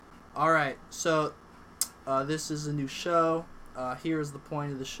Alright, so this is a new show. Here's the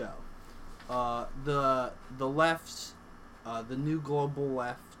point of the show. The left, the new global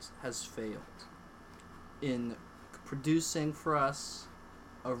left has failed in producing for us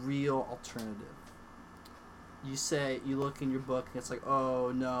a real alternative. You look in your book and it's like,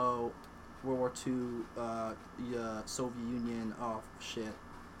 oh no, World War II, Soviet Union, oh shit.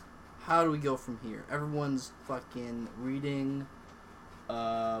 How do we go from here? Everyone's fucking reading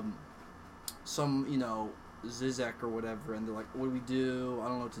some, Zizek or whatever, and they're like, what do we do? I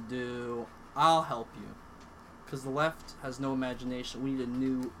don't know what to do. I'll help you. Because the left has no imagination. We need a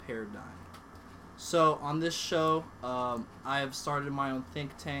new paradigm. So, on this show, I have started my own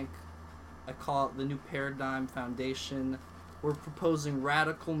think tank. I call it the New Paradigm Foundation. We're proposing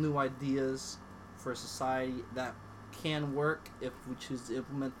radical new ideas for a society that can work if we choose to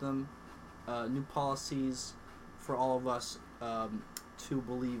implement them. New policies for all of us to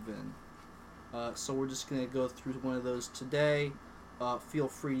believe in. So we're just going to go through one of those today. Feel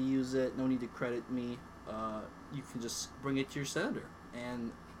free to use it. No need to credit me. You can just bring it to your senator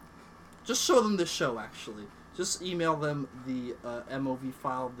and just show them this show, actually. Just email them the MOV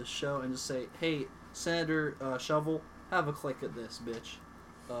file of the show and just say, hey, Senator Shovel, have a click at this, bitch.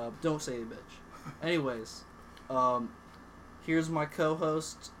 Don't say bitch. Anyways, here's my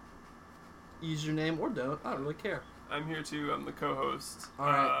co-host. Use your name or don't. I don't really care. I'm here too. I'm the co-host. All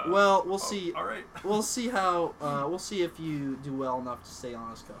right. Well, we'll see. All right. We'll see how. We'll see if you do well enough to stay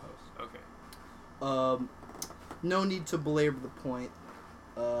on as co-host. Okay. No need to belabor the point.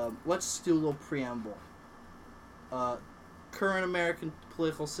 Let's do a little preamble. Current American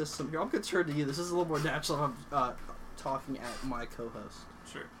political system. Here, I'm gonna turn to you. This is a little more natural if I'm talking at my co-host.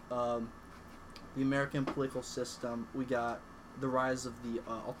 Sure. The American political system. We got the rise of the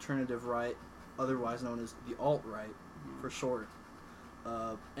alternative right, otherwise known as the alt-right, for short.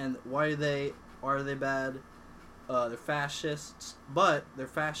 And why are they bad? They're fascists, but they're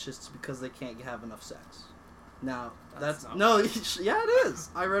fascists because they can't have enough sex. Now, yeah, it is.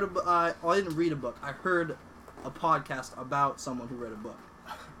 I read I didn't read a book. I heard a podcast about someone who read a book.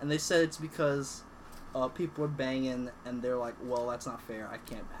 And they said it's because people are banging, and they're like, well, that's not fair. I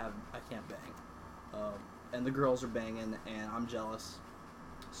can't bang. And the girls are banging, and I'm jealous.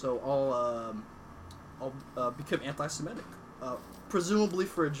 So I'll become anti-Semitic, presumably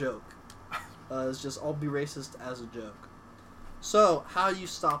for a joke. It's just I'll be racist as a joke. So how do you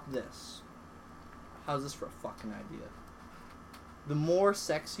stop this? How's this for a fucking idea? The more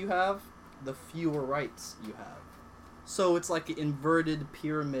sex you have, the fewer rights you have. So it's like an inverted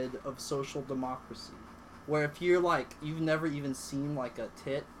pyramid of social democracy, where if you're like you've never even seen like a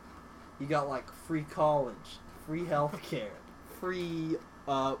tit. You got like free college, free healthcare, free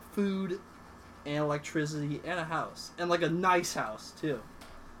food and electricity and a house. And like a nice house too.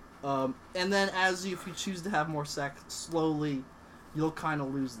 And then if you choose to have more sex, slowly you'll kind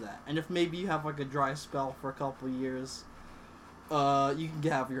of lose that. And if maybe you have like a dry spell for a couple of years, you can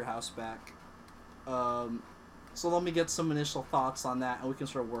have your house back. So let me get some initial thoughts on that and we can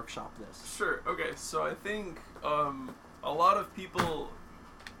sort of workshop this. Sure, okay, so I think a lot of people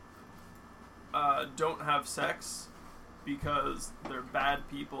don't have sex because they're bad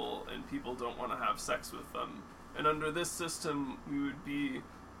people and people don't want to have sex with them. And under this system, we would be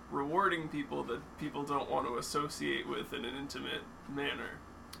rewarding people that people don't want to associate with in an intimate manner.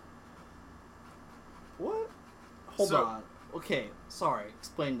 What? Hold on. Okay, sorry.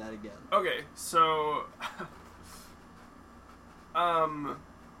 Explain that again. Okay, so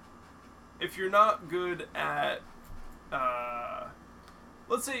if you're not good at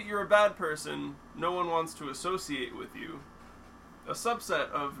let's say you're a bad person, no one wants to associate with you. A subset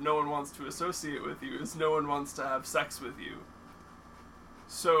of no one wants to associate with you is no one wants to have sex with you.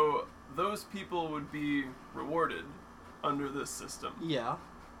 So those people would be rewarded under this system. Yeah.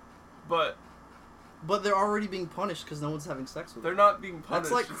 But they're already being punished because no one's having sex with them. They're not being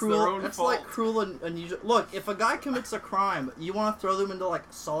punished. That's like cruel. That's like cruel and unusual. Look, if a guy commits a crime, you want to throw them into like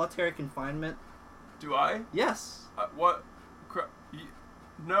solitary confinement? Do I? Yes. What?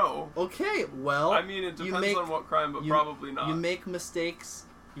 No. Okay, well... I mean, it depends on what crime, but probably not. You make mistakes,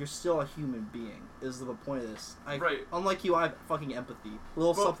 you're still a human being, is the point of this. Right. Unlike you, I have fucking empathy.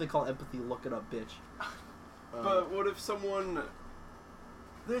 Something called empathy, look it up, bitch. But what if someone...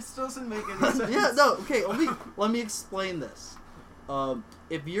 This doesn't make any sense. Yeah, no, okay, let me explain this.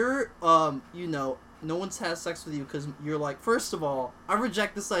 If you're, no one's has sex with you because you're like... First of all, I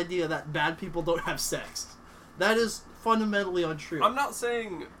reject this idea that bad people don't have sex. That is fundamentally untrue. I'm not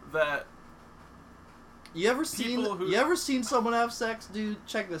saying that You ever seen someone have sex, dude?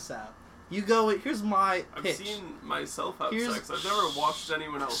 Check this out. You go. Here's my I've pitch. seen myself have Here's- sex. I've never watched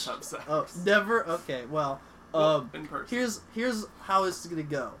anyone else have sex. Oh, never. Okay. Well, In person. here's how it's gonna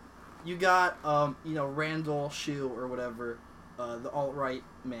go. You got Randall Shue or whatever, the alt-right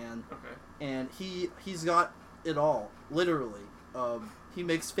man, Okay. and he's got it all, literally. He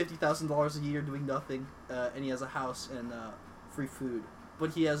makes $50,000 a year doing nothing, and he has a house and free food,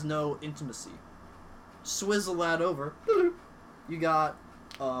 but he has no intimacy. Swizzle that over. You got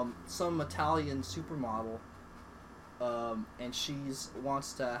some Italian supermodel, and she's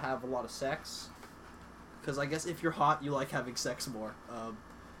wants to have a lot of sex, because I guess if you're hot, you like having sex more.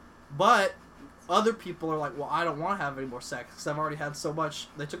 But other people are like, well, I don't want to have any more sex because I've already had so much.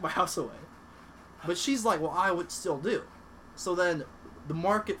 They took my house away. But she's like, well, I would still do. So then the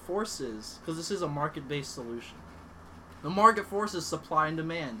market forces, because this is a market-based solution, the market forces supply and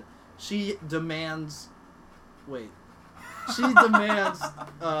demand. She demands... Wait. She demands...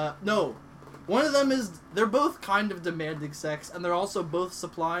 no. One of them is... They're both kind of demanding sex, and they're also both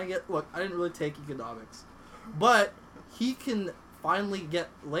supplying it. Look, I didn't really take economics. But he can finally get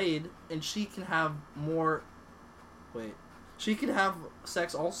laid, and she can have more... Wait. She can have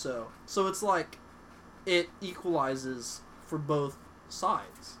sex also. So it's like... It equalizes for both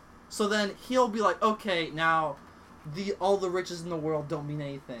sides. So then he'll be like, okay, now all the riches in the world don't mean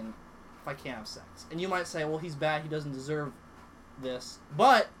anything if I can't have sex. And you might say, well, he's bad, he doesn't deserve this.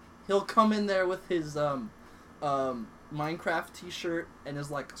 But he'll come in there with his Minecraft t-shirt and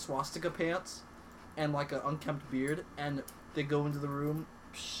his like swastika pants and like an unkempt beard, and they go into the room,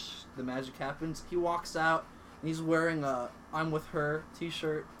 the magic happens. He walks out and he's wearing a I'm with her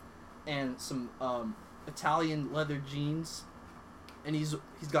t-shirt and some Italian leather jeans, and he's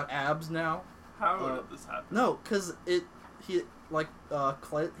got abs now. How did this happen? No, cause he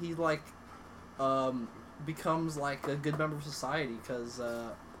becomes like a good member of society because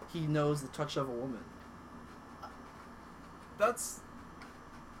he knows the touch of a woman. That's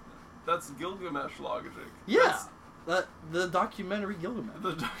Gilgamesh logic. Yeah, the documentary Gilgamesh.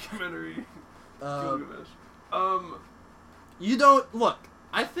 The documentary Gilgamesh. You don't look.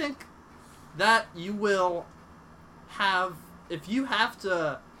 I think that you will have if you have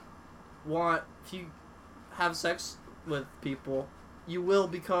sex with people, you will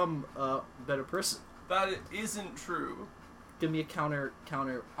become a better person. That isn't true. Give me a counter.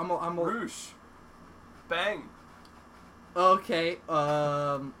 I'm a. Roosh. Bang. Okay.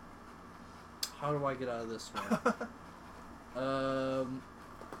 How do I get out of this one?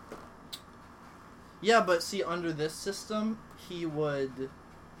 Yeah, but see, under this system, he would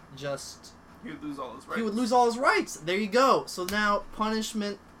just... He would lose all his rights. He would lose all his rights. There you go. So now,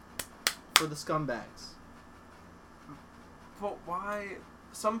 punishment for the scumbags. But why...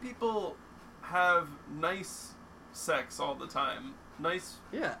 Some people have nice sex all the time. Nice,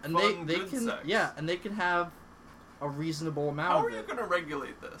 yeah, and fun, they good can sex. Yeah, and they can have a reasonable amount How of are it. you going to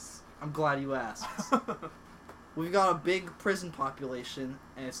regulate this? I'm glad you asked. We've got a big prison population,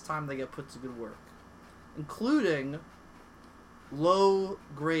 and it's time they get put to good work, including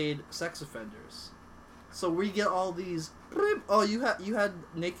low-grade sex offenders. So we get all these. Oh, you had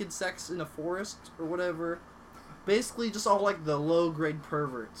naked sex in a forest or whatever. Basically, just all like the low-grade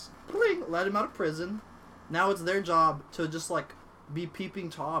perverts. Let them out of prison. Now it's their job to just like be peeping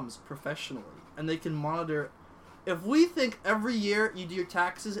toms professionally, and they can monitor. If we think every year you do your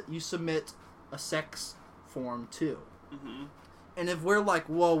taxes, you submit a sex form too. Mm-hmm. And if we're like,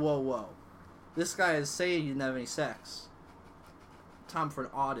 whoa, this guy is saying he didn't have any sex. Time for an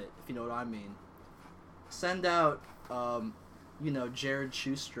audit, if you know what I mean. Send out, Jared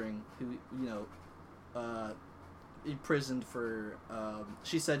Shoestring, who, imprisoned for,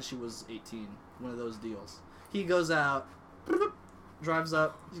 she said she was 18, one of those deals. He goes out, drives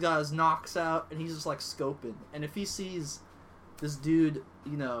up, he's got his knocks out, and he's just like scoping. And if he sees this dude,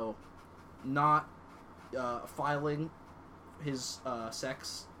 not filing his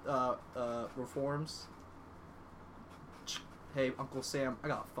sex reforms, hey, Uncle Sam, I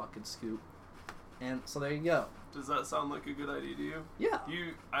got a fucking scoop. And so there you go. Does that sound like a good idea to you? Yeah.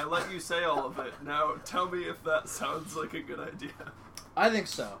 I let you say all of it. Now tell me if that sounds like a good idea. I think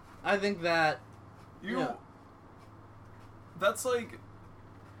so. I think that... Yeah. That's like...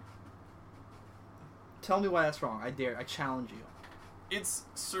 Tell me why that's wrong. I dare. I challenge you. It's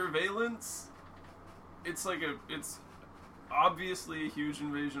surveillance. It's like it's obviously a huge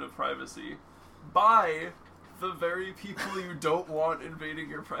invasion of privacy by the very people you don't want invading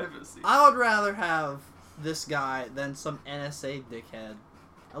your privacy. I would rather have this guy than some NSA dickhead.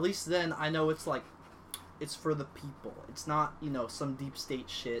 At least then I know it's like, it's for the people. It's not, some deep state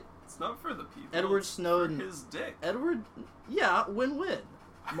shit. It's not for the people. Edward it's Snowden. For his dick. Yeah, win-win.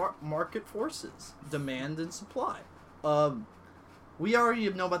 market forces, demand and supply. We already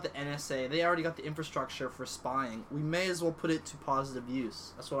know about the NSA. They already got the infrastructure for spying. We may as well put it to positive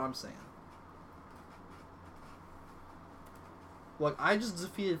use. That's what I'm saying. Look, I just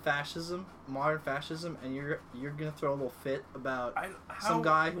defeated fascism, modern fascism, and you're gonna throw a little fit about some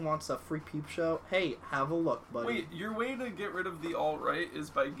guy who wants a free peep show. Hey, have a look, buddy. Wait, your way to get rid of the alt-right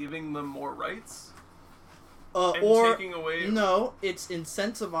is by giving them more rights? Or taking away... No, it's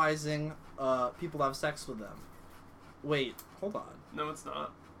incentivizing people to have sex with them. Wait, hold on. No, it's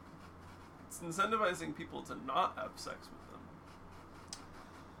not. It's incentivizing people to not have sex with them.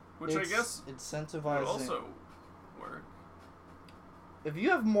 Which I guess incentivizing would also work. If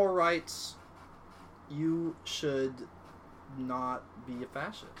you have more rights, you should not be a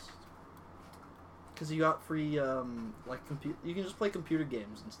fascist. Because you got free, you can just play computer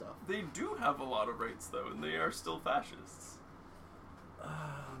games and stuff. They do have a lot of rights, though, and they are still fascists.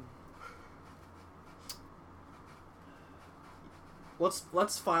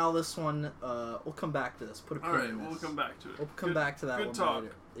 Let's file this one. We'll come back to this. Put a pin in this. Alright, we'll come back to it. We'll come back to that one talk.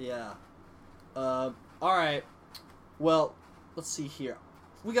 later. Yeah. Alright. Well, let's see here.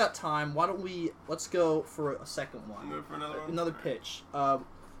 We got time. Why don't let's go for a second one. Go for another one? Another pitch.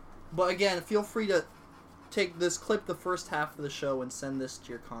 But again, feel free to take this clip, the first half of the show, and send this to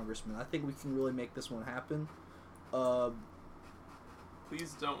your congressman. I think we can really make this one happen.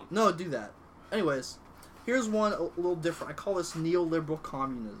 Please don't. No, do that. Anyways, here's one a little different. I call this neoliberal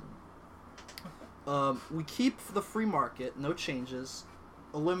communism. We keep the free market, no changes,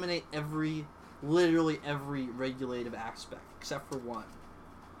 eliminate literally every regulative aspect, except for one.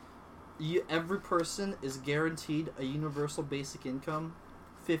 Every person is guaranteed a universal basic income,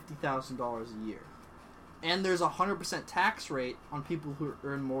 $50,000 a year. And there's a 100% tax rate on people who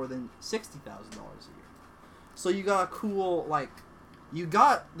earn more than $60,000 a year. So you got a cool, you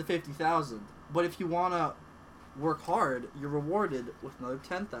got the $50,000, but if you want to work hard, you're rewarded with another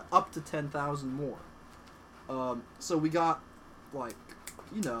up to $10,000 more. So we got,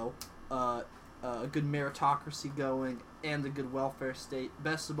 a good meritocracy going and a good welfare state.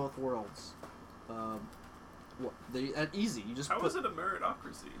 Best of both worlds. Easy. You just How is it a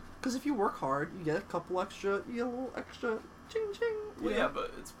meritocracy? Because if you work hard, you get a little extra ching ching. Well, yeah,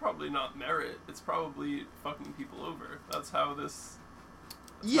 but it's probably not merit. It's probably fucking people over. That's how this...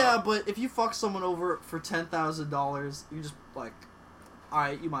 But if you fuck someone over for $10,000, you just,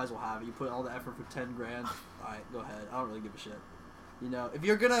 alright, you might as well have it. You put all the effort for $10,000. Alright, go ahead. I don't really give a shit. If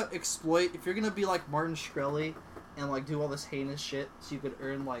you're gonna exploit, if you're gonna be like Martin Shkreli and do all this heinous shit so you could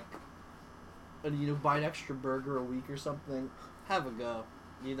earn buy an extra burger a week or something, have a go.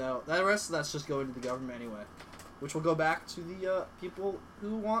 The rest of that's just going to the government anyway, which will go back to the people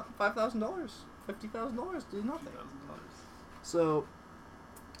who want $5,000, $50,000 to do nothing. So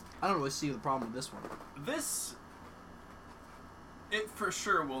I don't really see the problem with this one. It for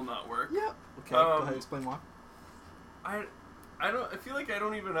sure will not work. Yeah. Okay. Go ahead. Explain why. I feel like I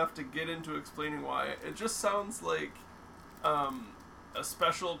don't even have to get into explaining why. It just sounds like a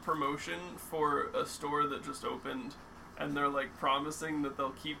special promotion for a store that just opened, and they're promising that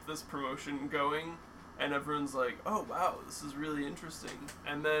they'll keep this promotion going, and everyone's like, oh wow, this is really interesting.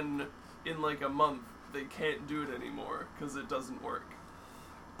 And then in a month, they can't do it anymore because it doesn't work.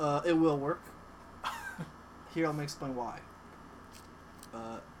 It will work. Here, let me explain why.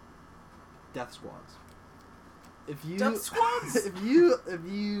 Death squads. Death squads? if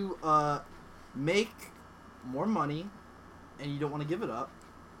you make more money and you don't want to give it up.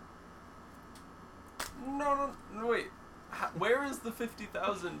 No, wait. Where is the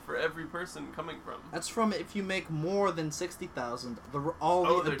 $50,000 for every person coming from? That's from if you make more than $60,000,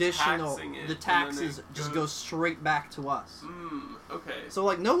 the additional taxes just go straight back to us. Okay.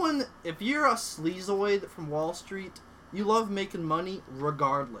 So no one, if you're a sleazoid from Wall Street, you love making money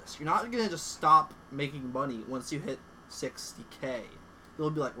regardless. You're not gonna just stop making money once you hit $60K. You'll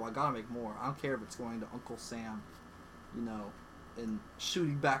be like, well, I gotta make more. I don't care if it's going to Uncle Sam, and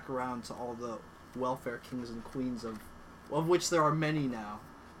shooting back around to all the welfare kings and queens of which there are many now.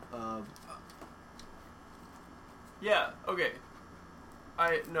 Yeah. Okay.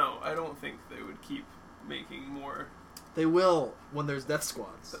 I don't think they would keep making more. They will when there's death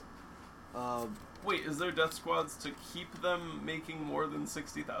squads. Wait, is there death squads to keep them making more than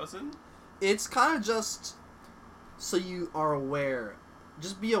 60,000? It's kind of just so you are aware.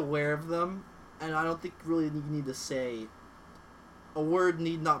 Just be aware of them, and I don't think really you need to say a word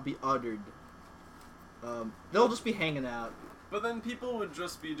need not be uttered. They'll just be hanging out. But then people would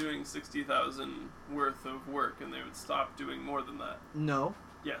just be doing 60,000 worth of work, and they would stop doing more than that. No.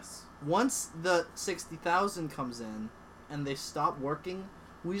 Yes. Once the 60,000 comes in, and they stop working,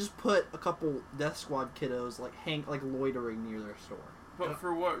 We just put a couple Death Squad kiddos like loitering near their store. But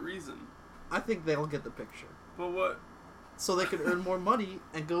for what reason? I think they'll get the picture. But what? So they could earn more money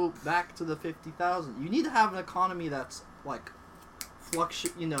and go back to the 50,000. You need to have an economy that's like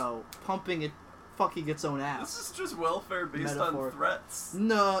pumping it, fucking its own ass. This is just welfare based on threats.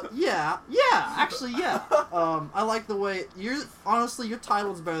 No, yeah, actually, yeah. I like the way your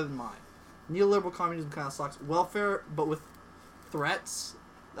title's better than mine. Neoliberal communism kind of sucks. Welfare, but with threats,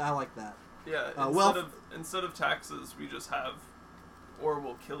 I like that. Yeah, instead of taxes, we just have, or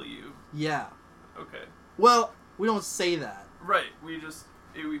we'll kill you. Yeah. Okay. Well, we don't say that. Right. We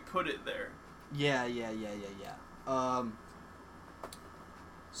put it there. Yeah.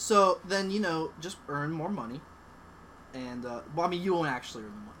 So then just earn more money, and well, I mean you won't actually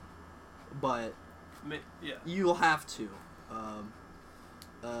earn the money, but you'll have to,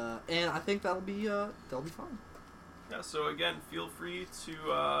 and I think that'll be fine. Yeah. So again, feel free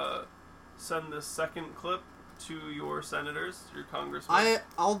to send this second clip to your senators, your congressmen.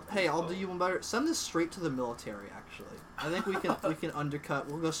 I'll do you one better. Send this straight to the military. Actually, I think we can undercut.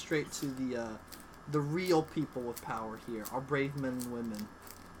 We'll go straight to the real people with power here, our brave men and women.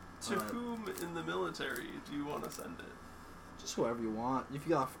 To whom in the military do you want to send it? Just whoever you want. If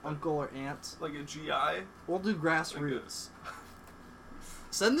you got an uncle or aunt. Like a GI? We'll do grassroots.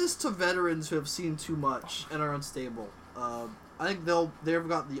 Send this to veterans who have seen too much and are unstable. I think they've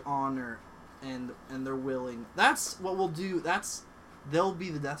got the honor and they're willing. That's what we'll do. They'll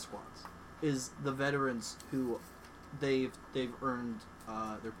be the death squads. Is the veterans who they've earned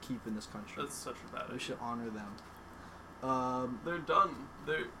their keep in this country. That's such a bad idea. We should honor them. They're done.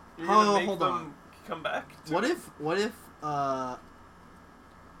 You're gonna make them come back? What if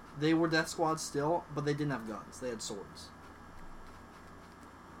they were death squads still, but they didn't have guns? They had swords.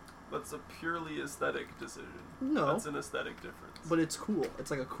 That's a purely aesthetic decision. No. That's an aesthetic difference. But it's cool. It's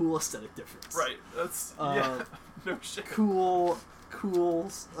like a cool aesthetic difference. Right. That's no shit. Cool.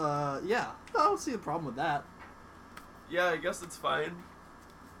 Yeah. I don't see a problem with that. Yeah, I guess it's fine.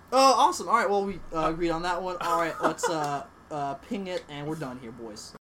 Oh, awesome. All right. Well, we agreed on that one. All right. Let's ping it, and we're done here, boys.